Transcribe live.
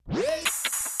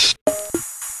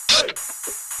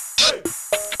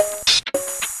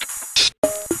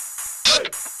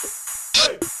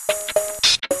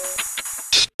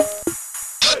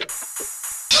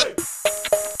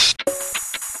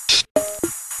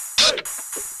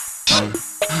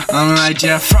I'm like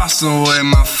Jeff Frost with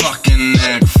my fucking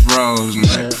neck froze,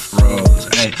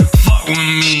 Hey, fuck with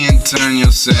me and turn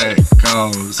your set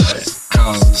codes.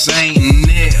 Ain't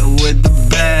it with the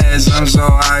bags, so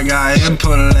I got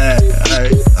input that.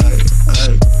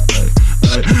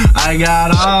 I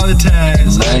got all the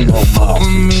tags. Fuck with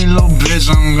me, little bitch,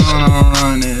 I'm gonna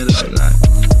run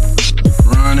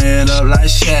it up like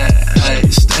Shaq.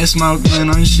 Stay smoking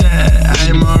on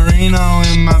Shaq. Marino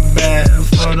in my bag.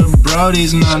 For the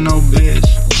brodies, not no bitch.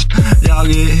 Y'all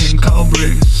get hitting cold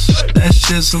bricks. That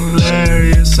shit's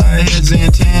hilarious. I hit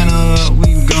XANTANA up,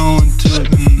 we going to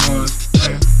the north.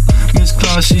 Miss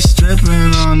Claus, she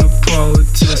stripping on the pole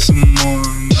till some more.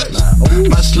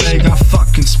 My sleigh got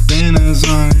fucking spinners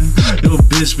on it. Yo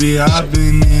bitch be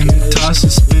hopping in it. Toss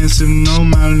expensive, know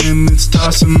my limits.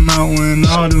 Toss them out when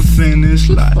all done finished.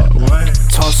 Like what?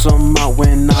 Toss them out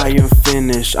when I am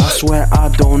finished. I swear I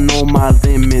don't know my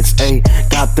limits. Ayy,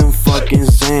 got them fucking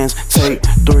Zans. Take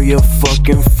 3 or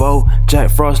fucking 4. Jack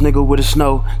Frost nigga with the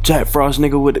snow. Jack Frost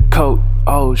nigga with the coat.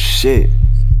 Oh shit.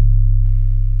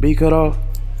 Be cut off.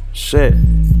 Shit,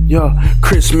 yo,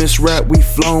 Christmas rap, we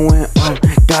flowin'.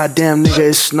 Goddamn nigga,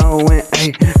 it's snowing.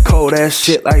 Ayy, cold ass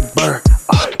shit like burr.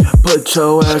 Put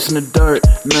your ass in the dirt.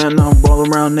 Man, I'm roll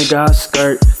around, nigga, I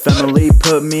skirt. Family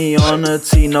put me on a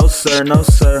T. No sir, no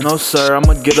sir, no sir.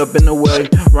 I'ma get up in the way.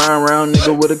 Ride around,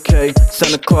 nigga, with a K.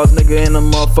 Santa Claus, nigga, in a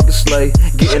motherfucking sleigh.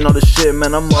 Getting all the shit,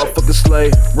 man, I'm motherfucking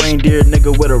sleigh. Reindeer,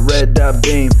 nigga, with a red dot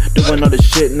beam. Doing all the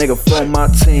shit, nigga, for my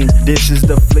team. This is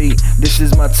the fleet, this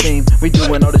is my team. We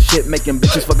doing all the shit, making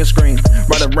bitches fucking scream.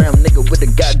 Ride around, nigga, with a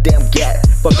goddamn gat.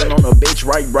 Fucking on a bitch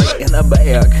right in the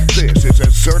bag. This is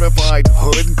a certified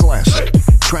hood classic.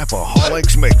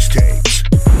 Trapaholics mixtapes.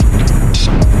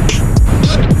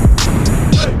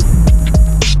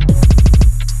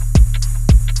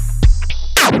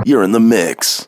 You're in the mix.